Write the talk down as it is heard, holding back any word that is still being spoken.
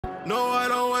No, I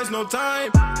don't waste no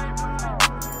time.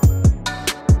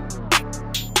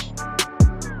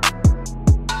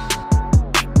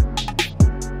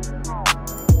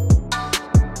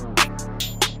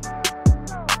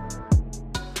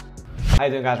 How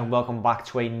you doing, guys, and welcome back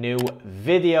to a new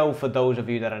video. For those of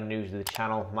you that are new to the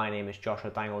channel, my name is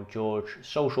Joshua Daniel George,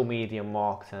 social media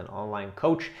marketer and online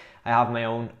coach. I have my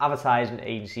own advertising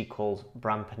agency called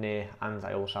Brandpreneur, and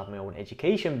I also have my own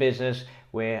education business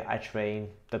where I train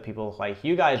the people like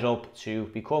you guys up to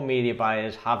become media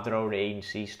buyers, have their own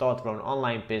agency, start their own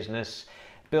online business,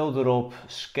 build it up,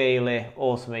 scale it,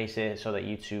 automate it so that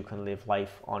you too can live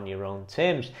life on your own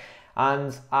terms.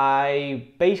 And I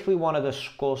basically want to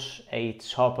discuss a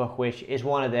topic which is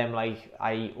one of them, like,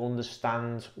 I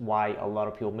understand why a lot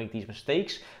of people make these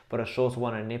mistakes, but I sort of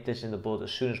want to nip this in the bud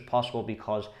as soon as possible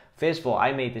because, first of all,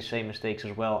 I made the same mistakes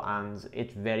as well, and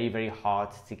it's very, very hard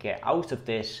to get out of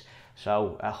this.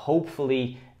 So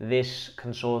hopefully this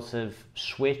can sort of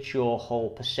switch your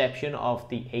whole perception of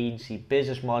the agency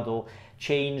business model,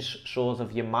 change sort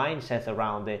of your mindset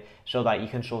around it so that you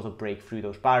can sort of break through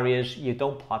those barriers, you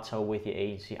don't plateau with your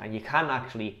agency, and you can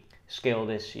actually scale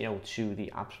this, you know, to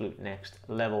the absolute next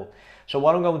level. So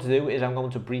what I'm going to do is I'm going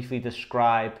to briefly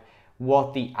describe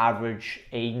what the average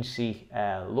agency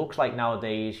looks like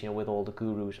nowadays, you know, with all the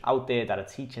gurus out there that are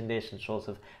teaching this and sort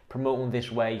of promoting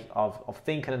this way of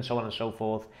thinking and so on and so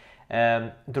forth.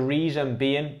 The reason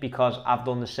being because I've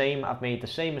done the same, I've made the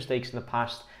same mistakes in the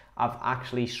past. I've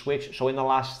actually switched, so in the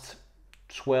last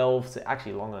 12 to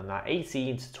actually longer than that,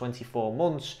 18 to 24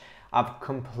 months, I've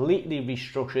completely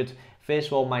restructured, first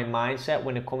of all, my mindset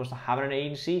when it comes to having an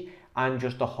agency and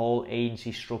just the whole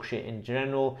agency structure in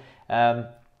general.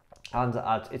 And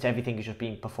it's everything is just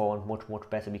being performed much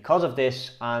better because of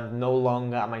this, and no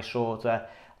longer am I sort of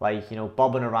like, you know,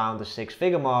 bobbing around the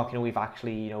six-figure mark. You know, we've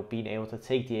actually, you know, been able to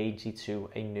take the agency to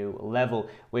a new level,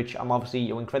 which I'm obviously,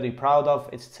 you know, incredibly proud of.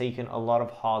 It's taken a lot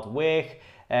of hard work,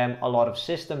 a lot of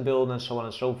system building and so on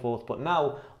and so forth. But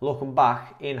now, looking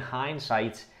back in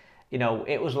hindsight, you know,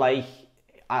 it was like,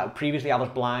 previously I was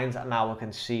blind and now I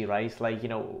can see, right? Like, you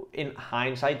know, in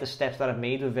hindsight, the steps that I've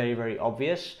made were very, very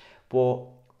obvious, but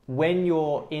when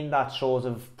you're in that sort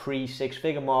of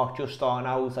pre-six-figure mark, just starting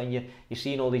out, and you're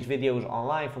seeing all these videos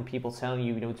online from people telling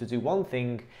you, you know, to do one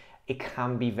thing, it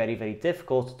can be very, very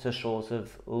difficult to sort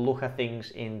of look at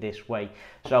things in this way.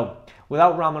 So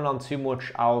without rambling on too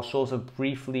much, I'll sort of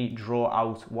briefly draw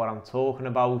out what I'm talking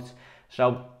about.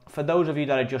 So for those of you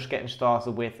that are just getting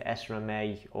started with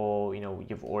SRMA, or, you know,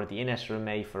 you've already in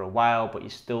SRMA for a while, but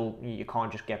you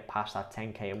can't just get past that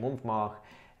 10K a month mark,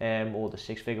 or the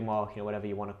six-figure mark, you know, whatever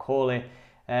you want to call it.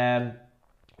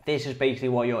 This is basically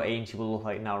what your agency will look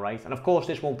like now, right? And of course,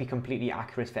 this won't be completely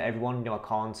accurate for everyone. You know, I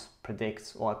can't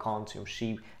predict, or I can't, you know,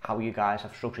 see how you guys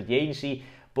have structured the agency.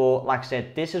 But like I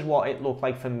said, this is what it looked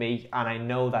like for me, and I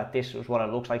know that this is what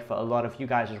it looks like for a lot of you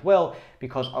guys as well,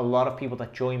 because a lot of people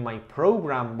that join my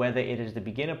program, whether it is the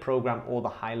beginner program or the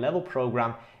high-level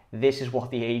program, this is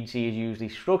what the agency is usually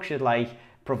structured like,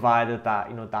 provided that,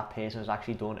 you know, that person has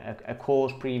actually done a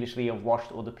course previously and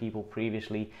watched other people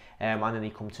previously, and then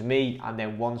they come to me, and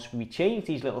then once we change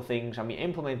these little things and we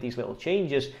implement these little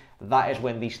changes, that is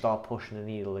when they start pushing the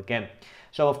needle again.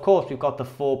 So of course we've got the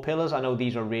 4 pillars. I know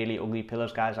these are really ugly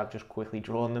pillars, guys, I've just quickly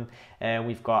drawn them.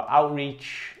 We've got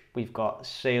outreach, we've got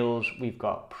sales, we've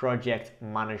got project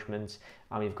management,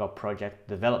 and we've got project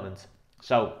development.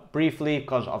 So briefly,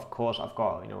 because of course I've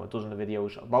got, you know, a dozen of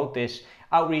videos about this,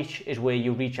 outreach is where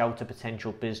you reach out to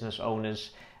potential business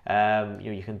owners. You know,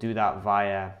 you can do that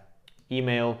via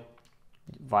email,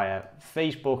 via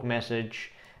Facebook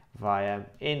message, via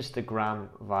Instagram,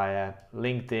 via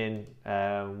LinkedIn.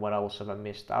 What else have I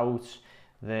missed out?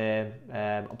 The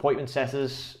appointment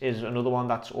setters is another one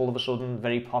that's all of a sudden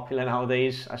very popular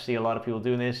nowadays. I see a lot of people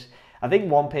doing this. I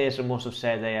think one person must have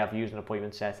said they have used an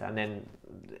appointment setter, and then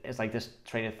it's like this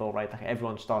train of thought, right? Like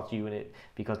everyone starts using it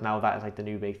because now that is like the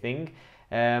new big thing.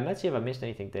 Let's see if I missed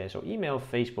anything there. So email,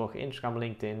 Facebook, Instagram,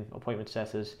 LinkedIn, appointment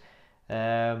setters.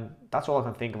 That's all I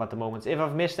can think of at the moment. If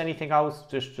I've missed anything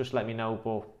out, just let me know.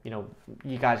 But you know,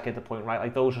 you guys get the point, right?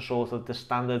 Like those are sort of the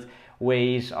standard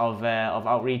ways of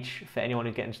outreach for anyone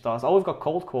who's getting started. Oh, we've got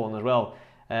cold calling as well.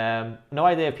 No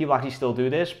idea if people actually still do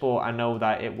this, but I know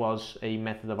that it was a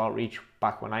method of outreach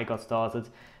back when I got started.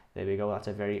 There we go, that's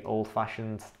a very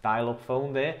old-fashioned dial-up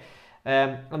phone there.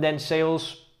 And then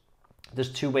sales,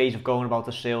 there's 2 ways of going about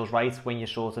the sales, right? When you're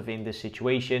sort of in this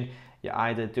situation, you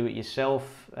either do it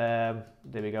yourself. There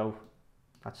we go,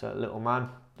 that's a little man,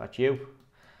 that's you.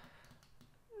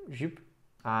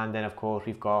 And then of course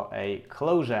we've got a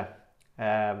closer,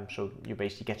 so you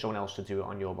basically get someone else to do it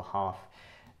on your behalf.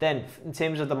 Then in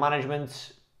terms of the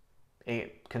management,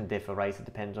 it can differ, right? It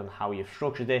depends on how you've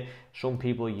structured it. Some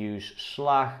people use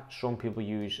Slack, some people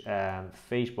use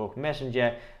Facebook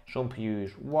Messenger, some people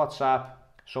use WhatsApp,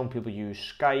 some people use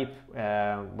Skype.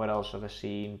 What else have I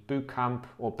seen? Bootcamp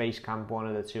or Basecamp, one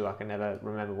of the two. I can never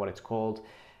remember what it's called.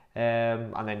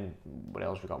 And then what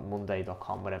else we got?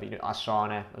 Monday.com, whatever.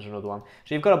 Asana is another one.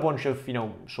 So you've got a bunch of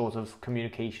sort of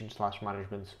communication /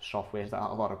 management softwares that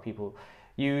a lot of people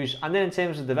use. And then in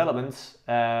terms of development,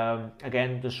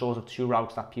 again, there's sort of two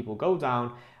routes that people go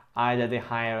down. Either they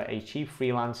hire a cheap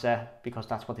freelancer because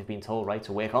that's what they've been told, right,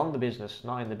 to work on the business,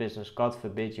 not in the business. God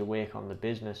forbid you work on the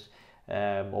business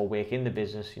or work in the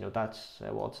business. That's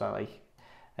what's that like?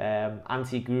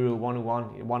 Anti-Guru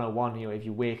 101. If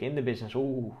you work in the business,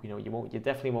 you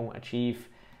definitely won't achieve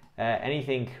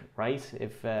anything, right?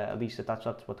 If at least that's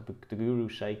what the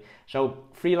gurus say. So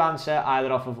freelancer,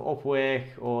 either off of Upwork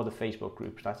or the Facebook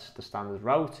groups, that's the standard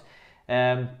route.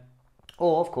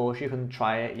 Or of course you can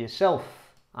try it yourself,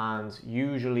 and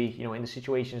usually in the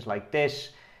situations like this,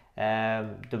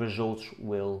 the results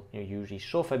will usually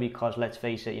suffer, because let's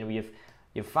face it,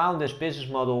 you've found this business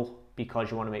model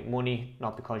because you want to make money,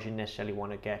 not because you necessarily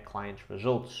want to get clients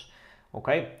results.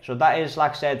 Okay, so that is,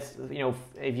 like I said,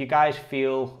 if you guys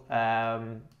feel,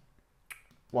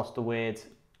 what's the word?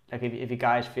 Like if you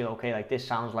guys feel okay, like this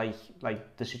sounds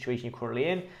like the situation you're currently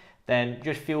in, then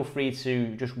just feel free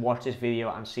to just watch this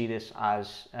video and see this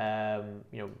as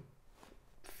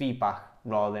feedback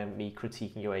rather than me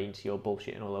critiquing your agency or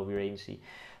bullshitting all over your agency.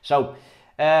 So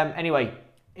anyway,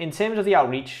 in terms of the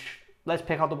outreach, let's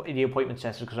pick out the appointment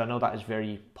setters, because I know that is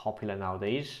very popular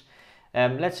nowadays.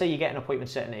 Let's say you get an appointment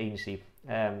setting agency.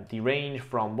 They range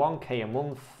from 1K a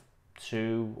month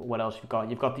to what else you've got.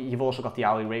 You've also got the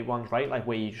hourly rate ones, right? Like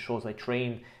where you sort of like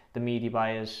train the media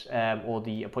buyers or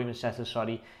the appointment setters.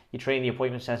 Sorry, you train the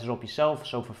appointment setters up yourself.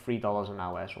 So for $3 an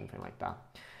hour, something like that.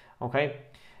 Okay.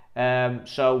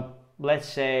 So let's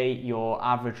say your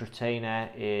average retainer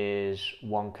is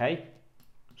 1K.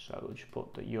 So we'll just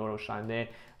put the euro sign there.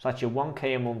 So that's your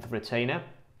 1K a month retainer.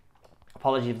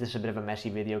 Apologies if this is a bit of a messy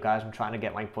video, guys. I'm trying to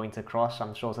get my point across.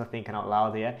 I'm sort of thinking out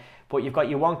loud here. But you've got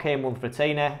your 1K a month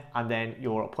retainer, and then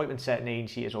your appointment setting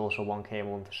agency is also 1K a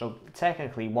month. So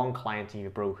technically one client and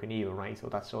you're broken even, right? So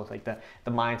that's sort of like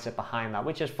the mindset behind that,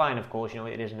 which is fine, of course.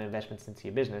 It is an investment into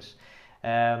your business.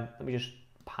 Let me just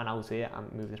pan out here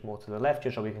and move this more to the left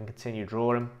just so we can continue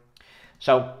drawing.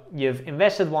 So you've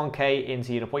invested 1K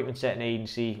into your appointment setting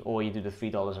agency, or you do the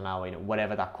 $3 an hour,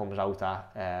 whatever that comes out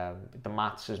at. The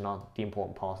maths is not the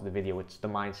important part of the video, it's the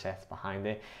mindset behind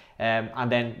it.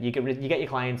 And then you get your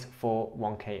clients for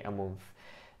 1K a month.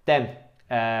 Then,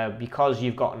 because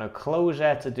you've gotten a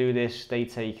closer to do this, they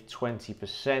take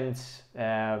 20%,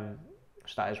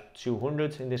 so that is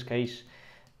 200 in this case.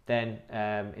 Then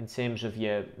in terms of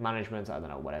your management, I don't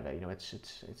know, whatever,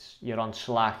 it's you're on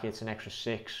Slack, it's an extra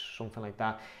 6, something like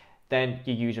that. Then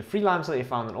you use a freelancer that you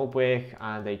found on Upwork,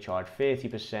 and they charge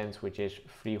 30%, which is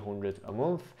 300 a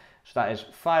month. So that is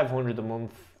 500 a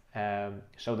month.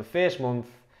 So the first month,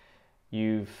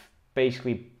 you've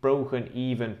basically broken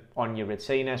even on your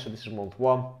retainer. So this is month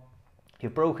 1.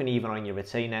 You've broken even on your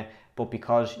retainer, but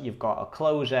because you've got a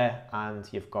closer and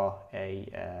you've got a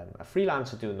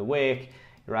freelancer doing the work,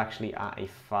 you're actually at a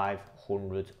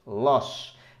 500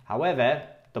 loss. However,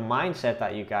 the mindset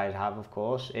that you guys have, of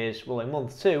course, is, well, in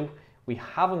month 2, we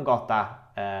haven't got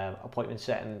that appointment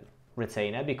setting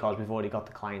retainer because we've already got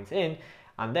the client in,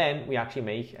 and then we actually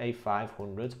make a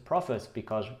 500 profit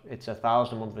because it's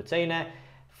 $1,000 a month retainer,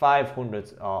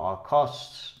 500 are our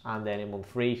costs, and then in month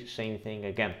 3, same thing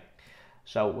again.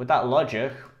 So with that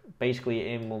logic,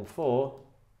 basically in month 4,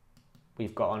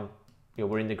 we've gotten,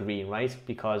 we're in the green, right?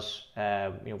 Because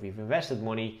we've invested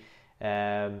money.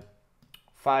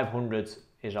 500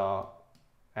 is our,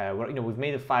 we've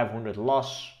made a 500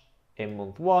 loss in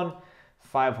month 1,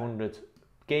 500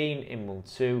 gain in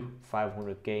month 2,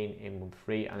 500 gain in month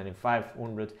 3, and then in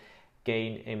 500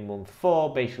 gain in month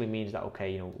 4 basically means that,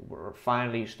 okay, we're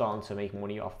finally starting to make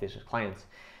money off this as clients.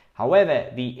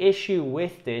 However, the issue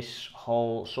with this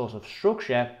whole sort of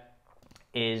structure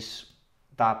is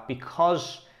that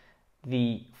because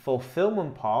the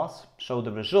fulfillment part, so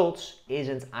the results,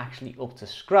 isn't actually up to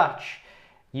scratch,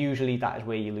 usually that is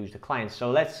where you lose the clients. So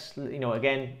let's,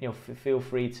 again, feel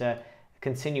free to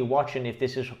continue watching if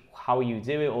this is how you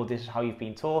do it or this is how you've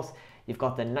been taught. You've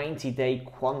got the 90-day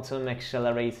quantum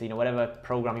accelerator, whatever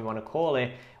program you want to call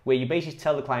it, where you basically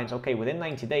tell the clients, okay, within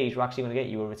 90 days, we're actually going to get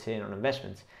you a return on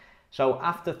investment. So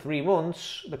after 3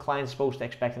 months, the client's supposed to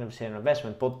expect a return on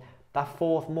investment, but that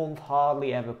fourth month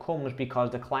hardly ever comes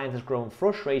because the client has grown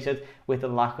frustrated with the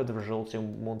lack of the results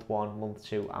in month 1, month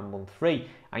 2 and month 3.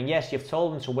 And yes, you've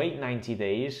told them to wait 90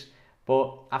 days,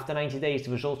 but after 90 days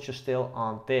the results just still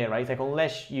aren't there, right? Like,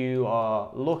 unless you are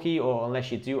lucky or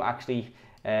unless you do actually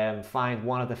find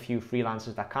one of the few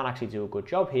freelancers that can actually do a good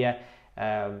job here,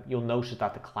 you'll notice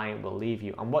that the client will leave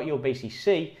you. And what you'll basically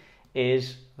see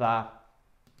is that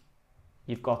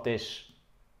you've got this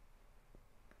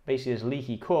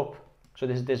leaky cup. So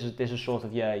this is sort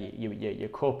of your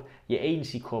cup, your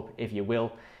agency cup, if you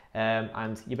will,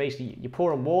 and you're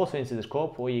pouring water into this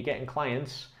cup, or you're getting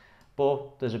clients,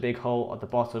 but there's a big hole at the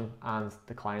bottom, and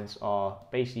the clients are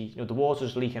basically, the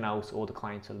water's leaking out, or the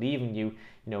clients are leaving you,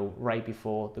 right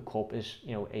before the cup is,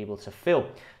 able to fill.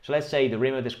 So let's say the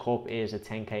rim of this cup is a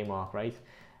 10k mark, right?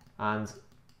 And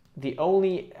the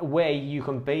only way you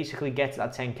can basically get to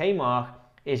that 10k mark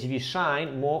is if you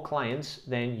sign more clients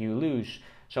than you lose.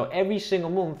 So every single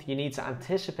month you need to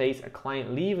anticipate a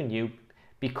client leaving you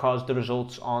because the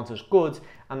results aren't as good,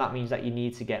 and that means that you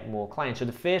need to get more clients. So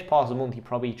the first part of the month you're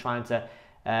probably trying to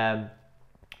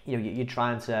you're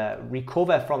trying to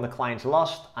recover from the clients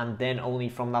lost, and then only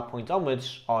from that point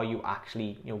onwards are you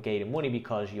actually gaining money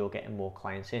because you're getting more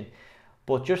clients in.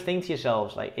 But just think to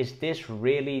yourselves, like, is this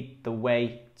really the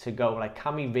way to go? Like,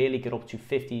 can we really get up to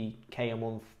 50k a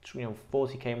month,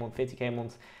 40k a month, 50k a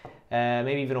month,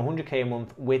 maybe even 100k a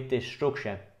month with this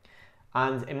structure?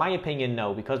 And in my opinion,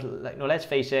 no, because let's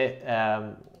face it,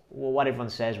 what everyone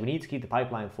says, we need to keep the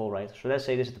pipeline full, right? So let's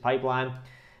say this is the pipeline.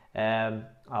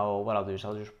 What I'll do is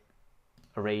I'll just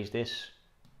erase this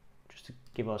just to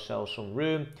give ourselves some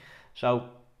room. So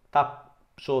that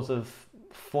sort of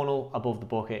funnel above the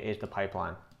bucket is the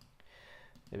pipeline.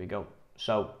 There we go.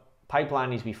 So pipeline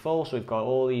needs to be full, so we've got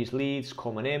all these leads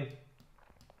coming in.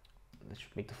 Let's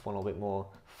make the funnel a bit more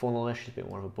funnelish, a bit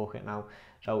more of a bucket now.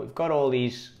 So we've got all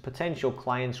these potential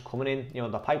clients coming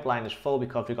in. The pipeline is full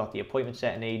because we've got the appointment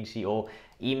setting agency or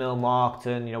email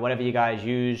marketing, whatever you guys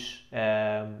use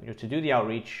to do the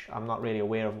outreach. I'm not really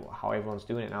aware of how everyone's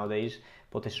doing it nowadays,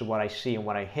 but this is what I see and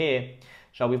what I hear.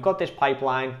 So we've got this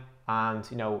pipeline, and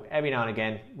every now and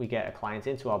again we get a client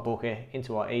into our bucket,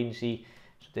 into our agency.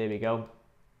 So there we go.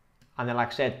 And then, like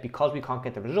I said, because we can't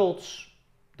get the results,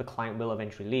 the client will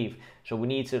eventually leave. So we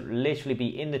need to literally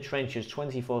be in the trenches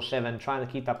 24/7, trying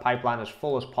to keep that pipeline as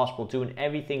full as possible, doing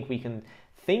everything we can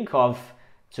think of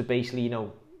to basically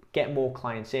get more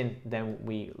clients in than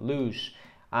we lose.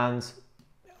 And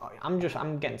I'm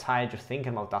getting tired just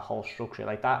thinking about that whole structure.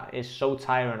 Like, that is so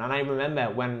tiring. And I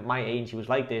remember when my agency was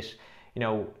like this,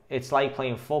 it's like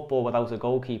playing football without a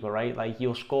goalkeeper, right? Like,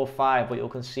 you'll score 5 but you'll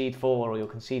concede 4 or you'll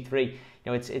concede 3.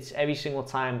 It's every single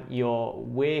time you're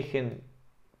working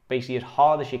basically as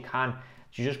hard as you can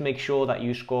to just make sure that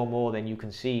you score more than you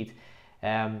concede.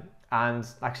 And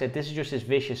like I said, this is just this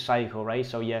vicious cycle, right?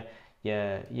 So you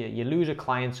lose a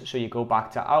client, so you go back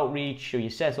to outreach, so you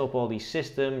set up all these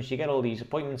systems, you get all these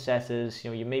appointment setters,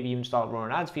 you maybe even start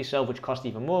running ads for yourself, which cost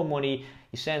even more money.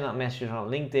 You send that message on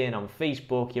LinkedIn, on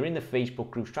Facebook, you're in the Facebook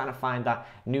groups trying to find that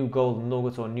new golden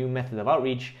nugget or new method of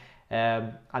outreach,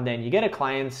 and then you get a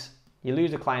client, you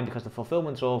lose the client because the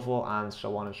fulfillment's awful, and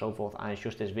so on and so forth, and it's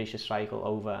just this vicious cycle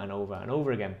over and over and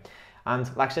over again. And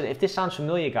like I said, if this sounds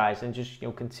familiar, guys, then just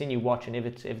continue watching.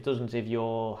 If it doesn't, if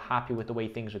you're happy with the way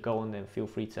things are going, then feel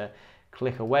free to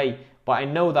click away. But I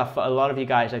know that for a lot of you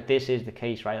guys, like, this is the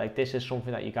case, right? Like, this is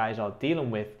something that you guys are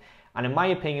dealing with. And in my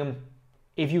opinion,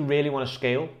 if you really want to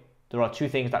scale, there are 2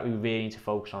 things that we really need to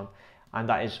focus on. And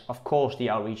that is, of course, the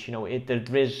outreach.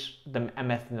 There is a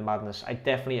method in the madness. I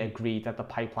definitely agree that the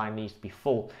pipeline needs to be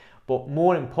full. But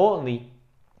more importantly,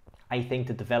 I think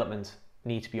the development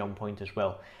needs to be on point as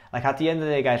well. Like, at the end of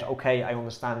the day, guys, okay, I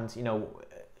understand,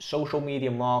 social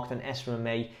media marketing,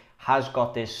 SMMA has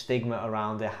got this stigma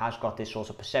around it, has got this sort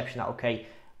of perception that, okay,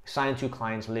 sign 2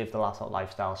 clients, live the Latte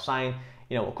lifestyle, sign,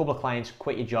 a couple of clients,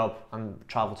 quit your job and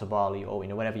travel to Bali, or,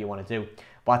 whatever you want to do.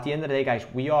 But at the end of the day, guys,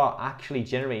 we are actually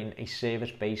generating a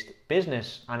service-based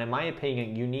business. And in my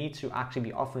opinion, you need to actually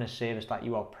be offering a service that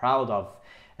you are proud of.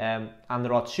 And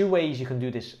there are 2 ways you can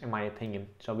do this, in my opinion.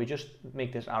 So we just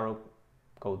make this arrow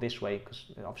go this way, because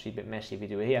it's obviously a bit messy if you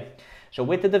do it here. So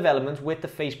with the development, with the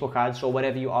Facebook ads, or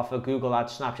whatever you offer, Google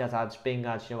ads, Snapchat ads, Bing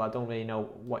ads, I don't really know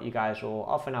what you guys will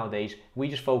offer nowadays. We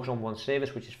just focus on one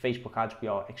service, which is Facebook ads. We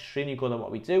are extremely good at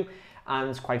what we do.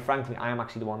 And quite frankly, I am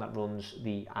actually the one that runs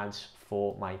the ads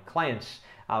for my clients.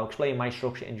 I'll explain my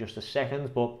structure in just a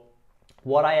second, but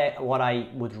what I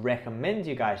would recommend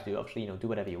you guys do, obviously, do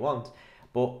whatever you want,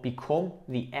 but become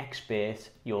the expert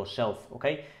yourself,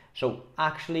 okay? So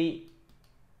actually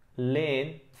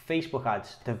learn Facebook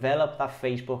ads. Develop that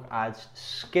Facebook ads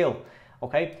skill.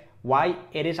 Okay, why?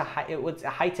 It's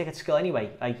a high ticket skill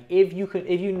anyway. Like if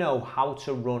you know how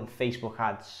to run Facebook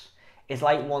ads, it's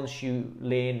like once you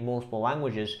learn multiple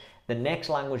languages, the next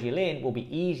language you learn will be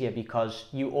easier because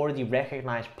you already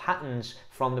recognize patterns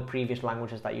from the previous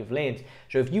languages that you've learned.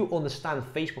 So if you understand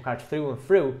Facebook ads through and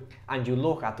through and you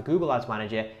look at the Google Ads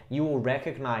Manager, you will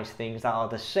recognize things that are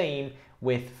the same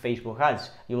with Facebook ads.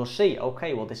 You will see,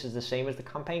 okay, well, this is the same as the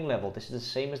campaign level. This is the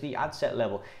same as the ad set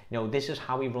level. You know, this is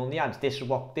how we run the ads. This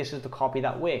is the copy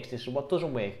that works. This is what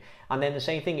doesn't work. And then the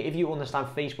same thing, if you understand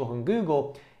Facebook and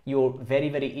Google, you'll very,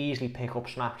 very easily pick up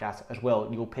Snapchat as well.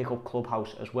 You'll pick up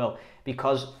Clubhouse as well,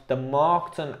 because the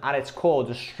marketing at its core,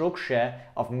 the structure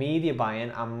of media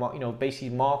buying and, you know, basically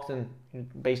marketing,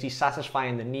 basically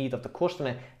satisfying the need of the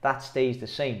customer, that stays the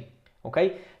same.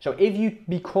 Okay, so if you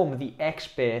become the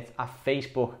expert at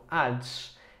Facebook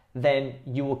ads, then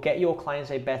you will get your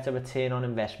clients a better return on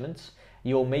investment.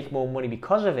 You'll make more money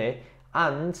because of it,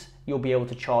 and you'll be able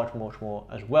to charge much more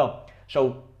as well.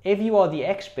 So if you are the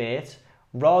expert,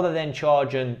 rather than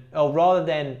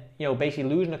basically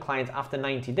losing a client after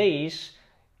 90 days,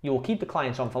 you will keep the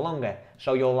clients on for longer.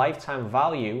 So your lifetime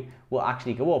value will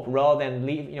actually go up. Rather than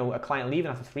a client leaving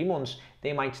after 3 months,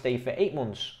 they might stay for 8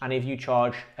 months. And if you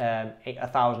charge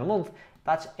 $1,000 a month,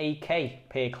 that's $8K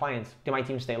per client. They might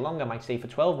even stay longer, might stay for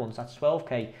 12 months. That's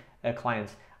 $12K a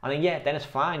client. And then it's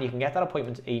fine. You can get that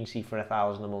appointment agency for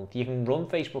 $1,000 a month. You can run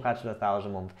Facebook ads for $1,000 a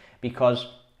month, because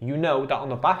you know that on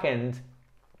the back end,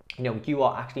 you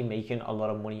are actually making a lot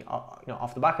of money,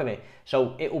 off the back of it.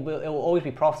 So it will always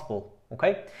be profitable.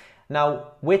 Okay.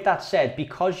 Now, with that said,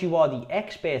 because you are the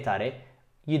expert at it,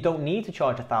 you don't need to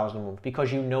charge $1,000 a month,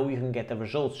 because you know you can get the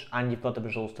results and you've got the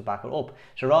results to back it up.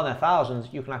 So rather than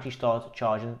 $1,000, you can actually start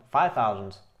charging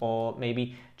 $5,000 or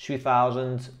maybe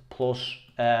 $2,000 plus,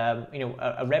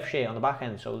 a rev share on the back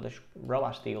end. So the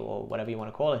ROAS deal or whatever you want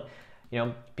to call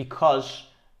it, because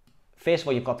first of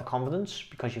all, you've got the confidence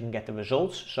because you can get the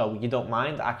results. So you don't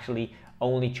mind actually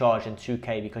only charging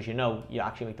 $2K because you know you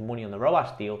actually make the money on the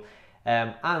ROAS deal.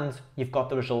 And you've got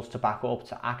the results to back up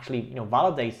to actually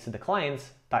validate to the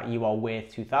client that you are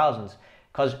worth $2,000,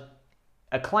 because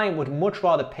a client would much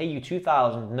rather pay you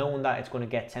 $2,000 knowing that it's going to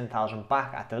get $10,000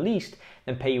 back at the least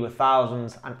than pay you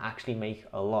 $1,000 and actually make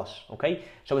a loss. Okay,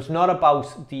 so it's not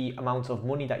about the amount of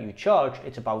money that you charge,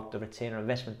 it's about the return on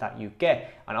investment that you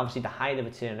get. And obviously the higher the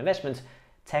return on investment,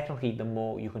 technically the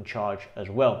more you can charge as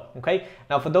well. Okay,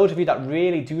 now for those of you that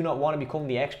really do not want to become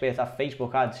the expert at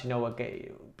Facebook ads,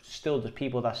 still there's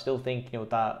people that still think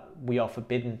that we are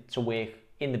forbidden to work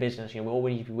in the business. We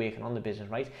always need to be working on the business,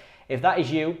 right? If that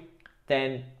is you,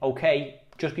 then okay,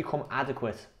 just become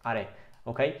adequate at it.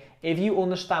 Okay, if you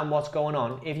understand what's going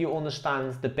on, if you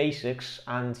understand the basics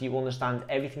and you understand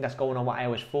everything that's going on with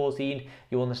iOS 14,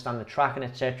 you understand the tracking,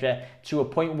 etc., to a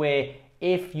point where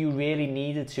if you really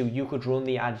needed to, you could run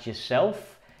the ads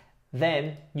yourself,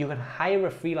 then you can hire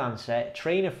a freelancer,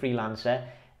 train a freelancer,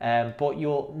 but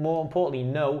you'll more importantly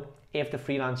know if the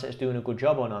freelancer is doing a good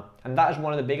job or not. And that is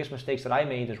one of the biggest mistakes that I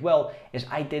made as well, is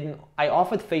I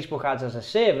offered Facebook ads as a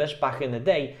service back in the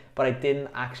day, but I didn't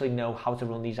actually know how to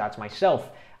run these ads myself.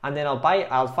 And then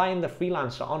I'll find the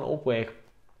freelancer on Upwork,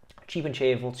 cheap and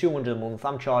cheerful, $200 a month.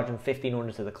 I'm charging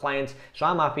 $1,500 to the client, so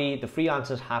I'm happy, the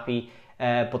freelancer's happy.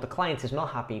 But the client is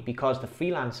not happy because the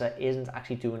freelancer isn't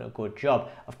actually doing a good job.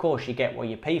 Of course, you get what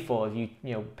you pay for. If you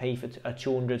pay for a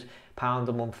 £200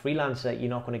 a month freelancer, you're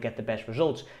not going to get the best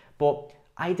results. But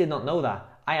I did not know that.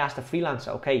 I asked the freelancer,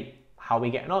 okay, how are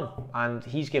we getting on? And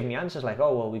he's giving me answers like,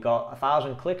 oh, well, we got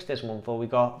 1,000 clicks this month, or we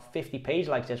got 50 page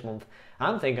likes this month. And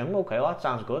I'm thinking, okay, well, that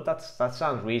sounds good. That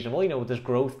sounds reasonable. There's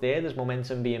growth there. There's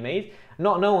momentum being made.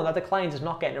 Not knowing that the client is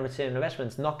not getting a return on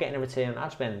investment, not getting a return on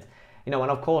ad spend. And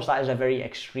of course that is a very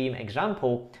extreme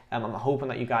example. I'm hoping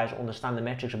that you guys understand the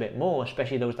metrics a bit more,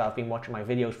 especially those that have been watching my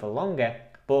videos for longer.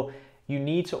 But you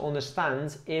need to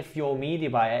understand if your media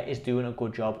buyer is doing a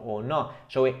good job or not.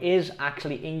 So it is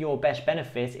actually in your best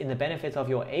benefit, in the benefit of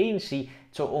your agency,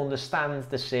 to understand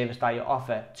the service that you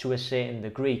offer to a certain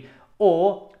degree.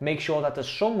 Or make sure that there's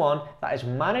someone that is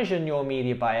managing your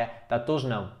media buyer that does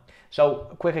know. So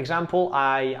a quick example,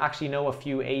 I actually know a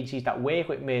few agencies that work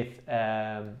with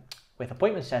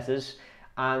appointment setters,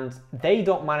 and they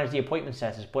don't manage the appointment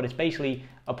setters, but it's basically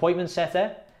appointment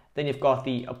setter, then you've got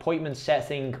the appointment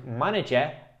setting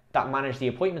manager that manage the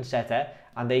appointment setter,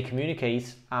 and they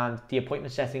communicate, and the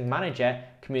appointment setting manager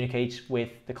communicates with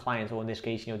the client, or in this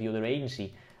case, the other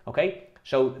agency. Okay,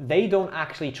 so they don't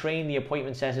actually train the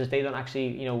appointment setters, they don't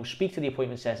actually speak to the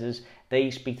appointment setters,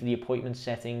 they speak to the appointment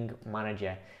setting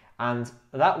manager. And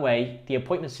that way, the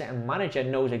appointment setting manager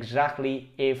knows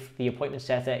exactly if the appointment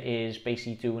setter is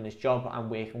basically doing his job and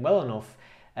working well enough.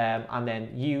 And then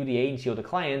you, the agency or the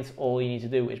client, all you need to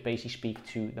do is basically speak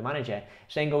to the manager.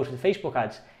 Same goes for the Facebook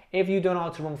ads. If you don't know how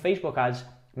to run Facebook ads,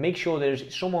 make sure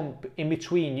there's someone in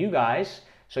between you guys.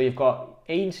 So you've got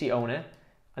agency owner,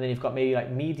 and then you've got maybe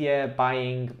like media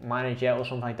buying manager or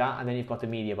something like that, and then you've got the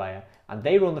media buyer. And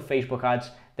they run the Facebook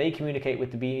ads, they communicate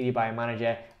with the media buyer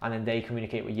manager, and then they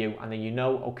communicate with you. And then you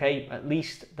know, okay, at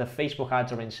least the Facebook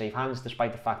ads are in safe hands,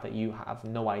 despite the fact that you have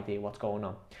no idea what's going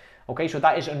on. Okay, so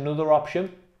that is another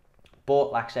option.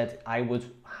 But like I said, I would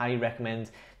highly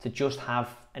recommend to just have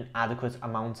an adequate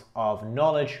amount of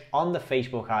knowledge on the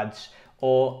Facebook ads,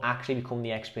 or actually become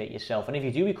the expert yourself. And if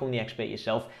you do become the expert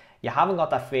yourself, you haven't got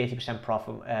that 30%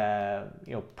 profit,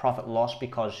 profit loss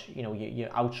because you're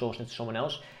outsourcing to someone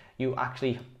else. You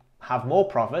actually have more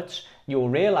profits. You'll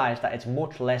realize that it's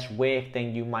much less work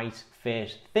than you might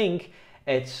first think.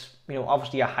 It's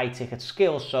obviously a high ticket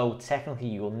skill, so technically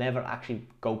you will never actually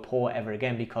go poor ever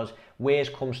again, because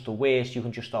worst comes to worst, you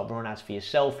can just start running ads for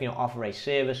yourself, offer a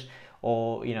service,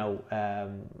 or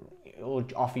or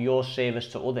offer your service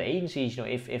to other agencies,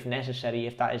 if necessary,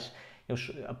 if that is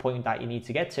a point that you need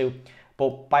to get to.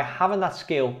 But by having that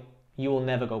skill, you will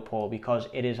never go poor, because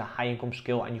it is a high income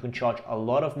skill and you can charge a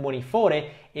lot of money for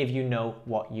it if you know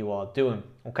what you are doing.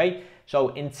 Okay, so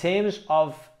in terms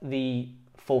of the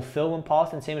fulfillment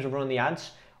part, in terms of running the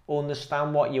ads,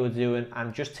 understand what you're doing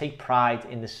and just take pride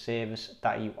in the service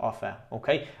that you offer.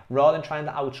 Okay, rather than trying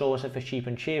to outsource it for cheap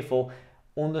and cheerful,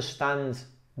 understand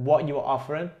what you are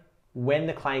offering, when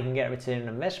the client can get a return on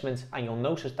investment, and you'll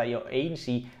notice that your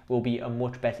agency will be a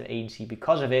much better agency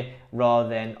because of it, rather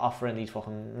than offering these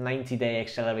fucking 90-day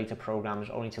accelerator programs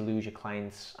only to lose your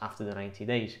clients after the 90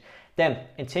 days. Then,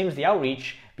 in terms of the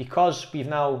outreach, because we've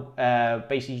now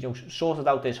basically sorted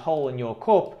out this hole in your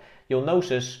cup, you'll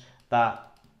notice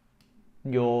that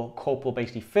your cup will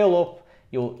basically fill up.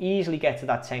 You'll easily get to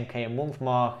that 10k a month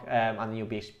mark, and you'll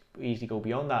be easily go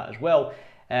beyond that as well.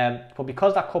 But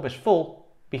because that cup is full,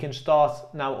 we can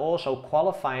start now also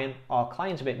qualifying our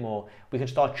clients a bit more. We can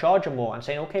start charging more and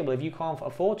saying, okay, well, if you can't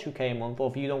afford 2k a month,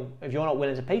 or if you're not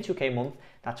willing to pay 2k a month,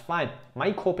 that's fine.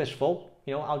 My cup is full.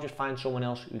 I'll just find someone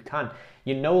else who can.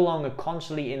 You're no longer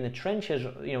constantly in the trenches,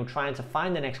 trying to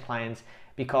find the next client,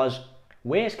 because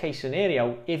worst case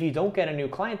scenario, if you don't get a new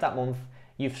client that month,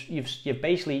 you've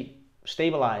basically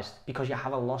stabilized, because you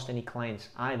haven't lost any clients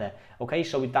either. Okay,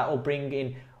 so that will bring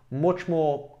in much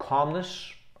more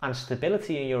calmness and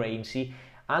stability in your agency,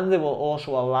 and they will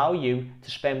also allow you to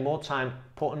spend more time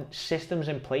putting systems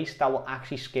in place that will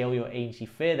actually scale your agency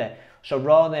further. So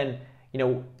rather than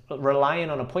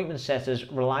relying on appointment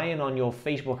setters, relying on your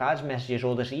Facebook ads messages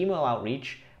or this email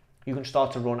outreach, you can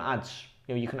start to run ads.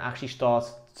 You can actually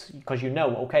start, because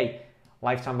okay,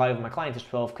 lifetime value of my client is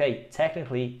 12k.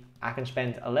 Technically, I can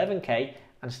spend 11k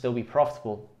and still be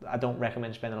profitable. I don't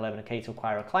recommend spending 11k to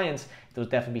acquire a client. There's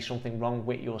definitely be something wrong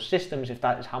with your systems if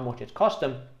that is how much it's cost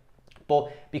them.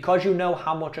 But because you know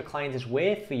how much a client is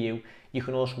worth for you, you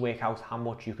can also work out how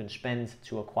much you can spend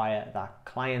to acquire that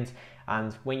client.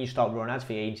 And when you start running ads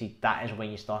for your agency, that is when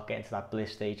you start getting to that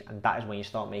bliss stage, and that is when you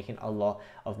start making a lot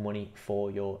of money for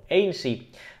your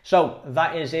agency. So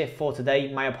that is it for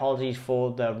today. My apologies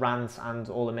for the rants and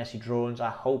all the messy drawings. I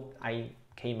hope I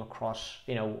came across,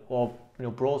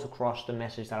 brought across the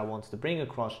message that I wanted to bring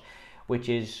across, which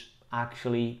is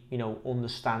actually,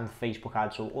 understand Facebook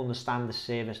ads, or understand the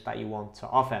service that you want to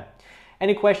offer.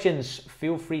 Any questions,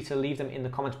 feel free to leave them in the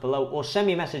comments below, or send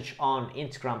me a message on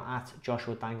Instagram at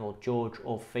Joshua Dangle George,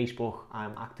 or Facebook.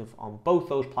 I'm active on both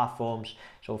those platforms,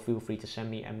 so feel free to send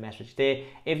me a message there.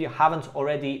 If you haven't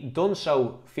already done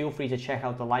so, feel free to check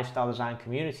out the Lifestyle Design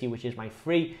Community, which is my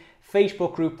free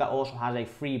Facebook group that also has a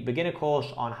free beginner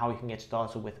course on how you can get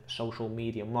started with social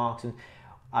media marketing,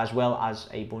 as well as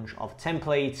a bunch of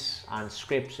templates and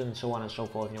scripts and so on and so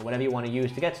forth. Whatever you want to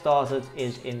use to get started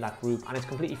is in that group, and it's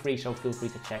completely free, so feel free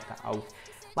to check that out.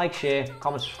 Like, share,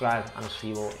 comment, subscribe, and I'll see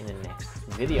you all in the next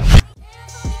video.